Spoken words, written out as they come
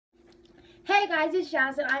Hey guys, it's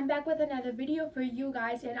Jazz and I'm back with another video for you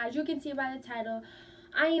guys, and as you can see by the title,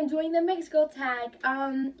 I am doing the mixed girl tag.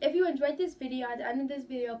 If you enjoyed this video, at the end of this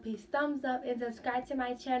video, please thumbs up and subscribe to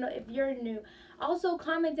my channel if you're new. Also,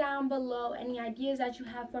 comment down below any ideas that you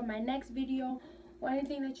have for my next video or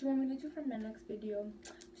anything that you want me to do for my next video.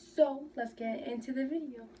 So, let's get into the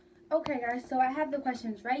video. Okay guys, so I have the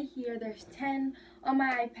questions right here. There's 10 on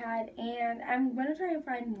my iPad, and I'm going to try and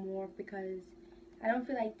find more because I don't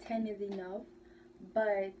feel like 10 is enough,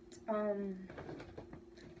 but,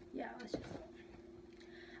 yeah, let's just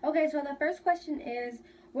go. Okay, so the first question is,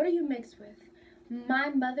 what are you mixed with? My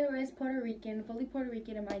mother is Puerto Rican, fully Puerto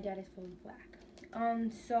Rican, and my dad is fully black.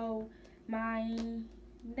 So my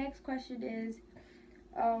next question is,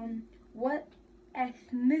 what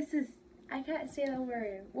ethnicity, I can't say the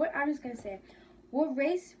word, I'm just gonna say, what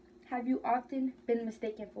race have you often been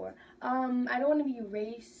mistaken for? I don't want to be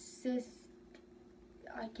racist.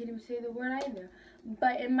 I can't even say the word either.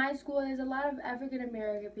 But in my school, there's a lot of African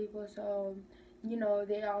American people, so you know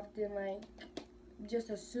they often like just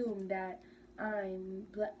assume that I'm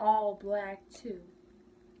all black too.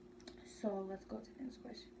 So let's go to the next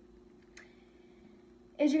question.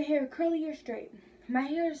 Is your hair curly or straight? My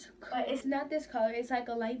hair is, but it's not this color. It's like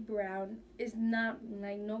a light brown. It's not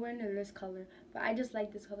like nowhere near this color. But I just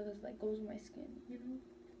like this color because it like goes with my skin, you know.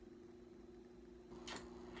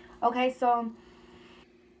 Okay, so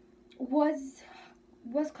was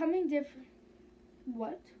coming different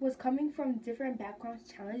what was coming from different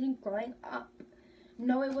backgrounds challenging growing up?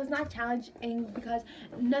 No, it was not challenging because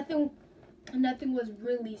nothing was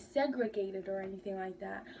really segregated or anything like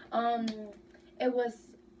that. It was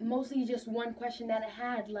mostly just one question that I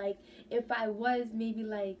had, like if I was maybe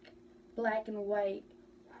like black and white,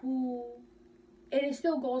 who, and it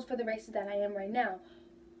still goes for the races that I am right now,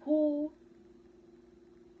 who,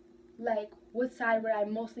 like what side would I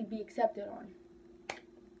mostly be accepted on?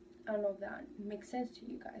 I don't know if that makes sense to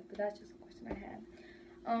you guys, but that's just a question I had.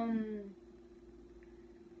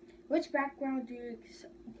 Which background do you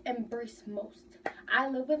embrace most? I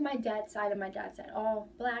live with my dad's side, and my dad's side all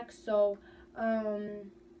black, so I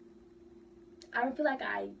don't feel like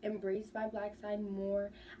I embrace my black side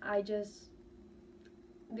more. I just,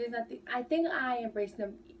 there's nothing, I think I embrace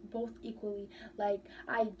them both equally. Like,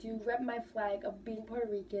 I do rep my flag of being Puerto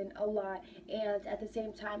Rican a lot, and at the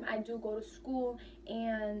same time I do go to school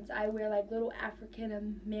and I wear like little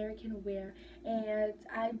African American wear, and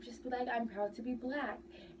I just feel like I'm proud to be black,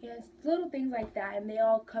 and it's little things like that, and they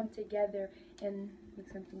all come together and make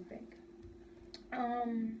something big.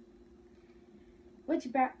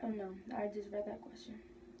 Which back, oh no, I just read that question.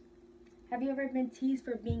 Have you ever been teased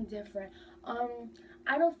for being different?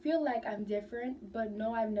 I don't feel like I'm different, but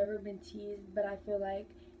no, I've never been teased. But I feel like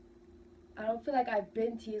I don't feel like I've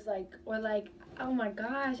been teased, like, or like, oh my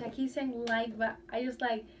gosh, I keep saying like, but I just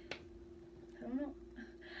like, I don't know.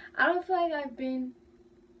 I don't feel like I've been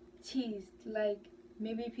teased. Like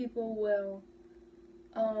maybe people will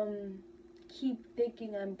keep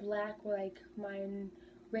thinking I'm black, or like my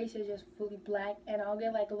race is just fully black, and I'll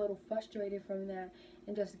get like a little frustrated from that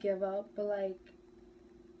and just give up. But like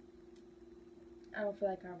I don't feel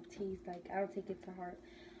like I'm teased. Like I don't take it to heart.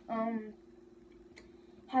 Um,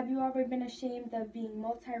 have you ever been ashamed of being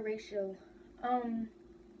multiracial?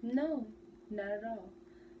 No, not at all.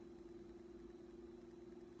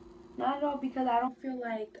 Not at all, because I don't feel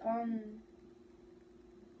like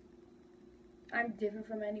I'm different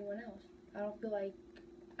from anyone else. I don't feel like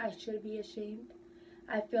I should be ashamed.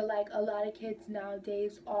 I feel like a lot of kids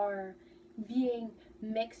nowadays are being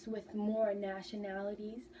mixed with more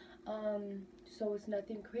nationalities. So it's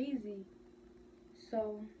nothing crazy.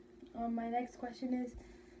 So, my next question is,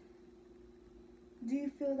 do you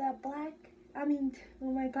feel that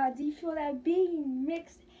oh my god, do you feel that being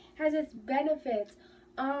mixed has its benefits?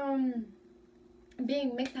 Um,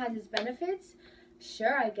 Being mixed has its benefits?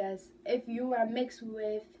 Sure, I guess. If you are mixed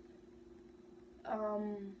with,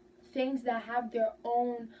 um, things that have their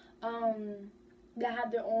own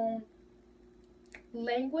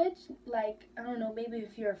language, like, I don't know, maybe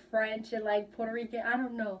if you're French and like Puerto Rican, I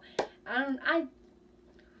don't know. I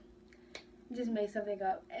just made something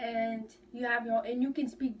up, and you have your and you can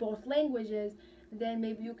speak both languages, then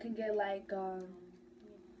maybe you can get like you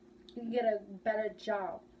can get a better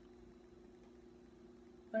job.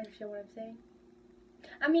 Understand what I'm saying?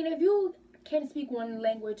 I mean, if you can speak one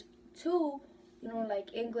language too, you know,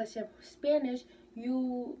 like English and Spanish,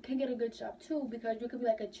 you can get a good job too, because you could be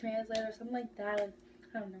like a translator or something like that.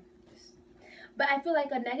 I don't know. But I feel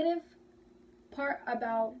like a negative part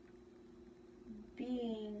about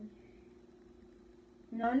being,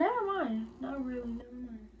 no, never mind. Not really, never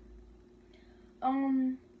mind.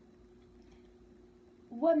 Um,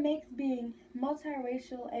 what makes being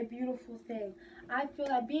multiracial a beautiful thing? I feel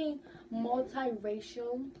that being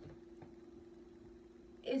multiracial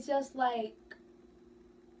is just like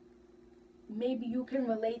maybe you can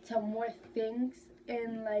relate to more things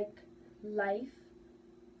in like life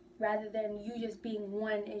rather than you just being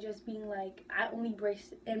one and just being like I only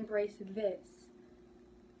embrace this,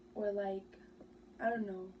 or like I don't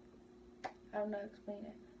know how to explain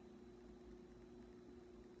it.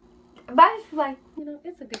 But I just like, you know,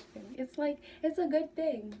 it's a good thing. It's like, it's a good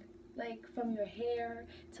thing. Like, from your hair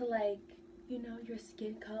to, like, you know, your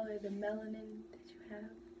skin color, the melanin that you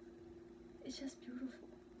have. It's just beautiful.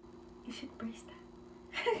 You should embrace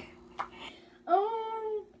that.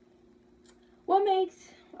 What makes,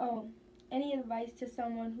 any advice to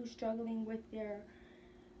someone who's struggling with their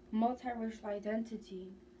multiracial identity?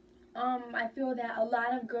 I feel that a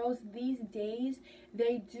lot of girls these days,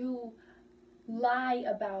 they do lie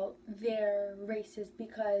about their races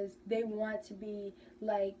because they want to be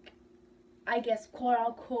like, I guess, quote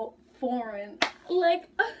unquote foreign. Like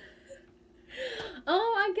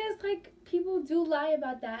I guess like people do lie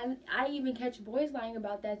about that, and I even catch boys lying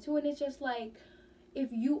about that too. And it's just like, if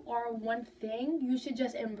you are one thing, you should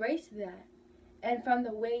just embrace that. And from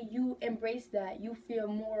the way you embrace that, you feel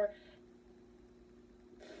more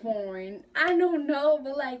foreign. I don't know,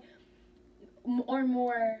 but like, or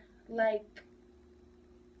more like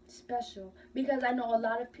special, because I know a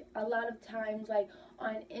lot of times, like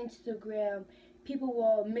on Instagram, people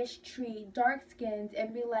will mistreat dark skins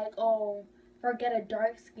and be like, oh, forget a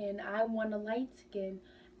dark skin, I want a light skin,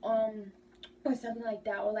 or something like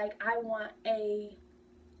that, or like I want a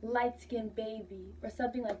light skinned baby or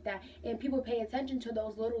something like that. And people pay attention to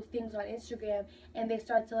those little things on Instagram, and they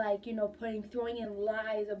start to, like, you know, throwing in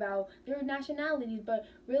lies about their nationalities. But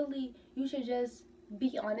really, you should just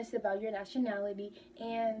be honest about your nationality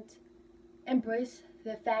and embrace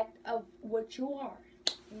the fact of what you are.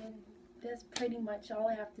 And that's pretty much all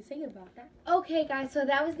I have to say about that. Okay guys, so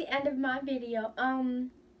that was the end of my video.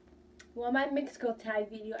 Well, my mixed girl tag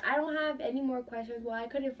video. I don't have any more questions. Well, I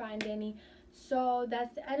couldn't find any. So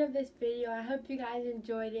that's the end of this video. I hope you guys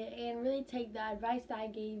enjoyed it and really take the advice that I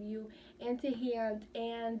gave you into hand.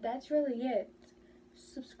 And that's really it.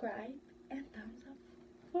 Subscribe and thumbs up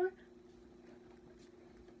for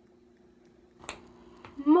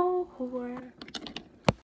more.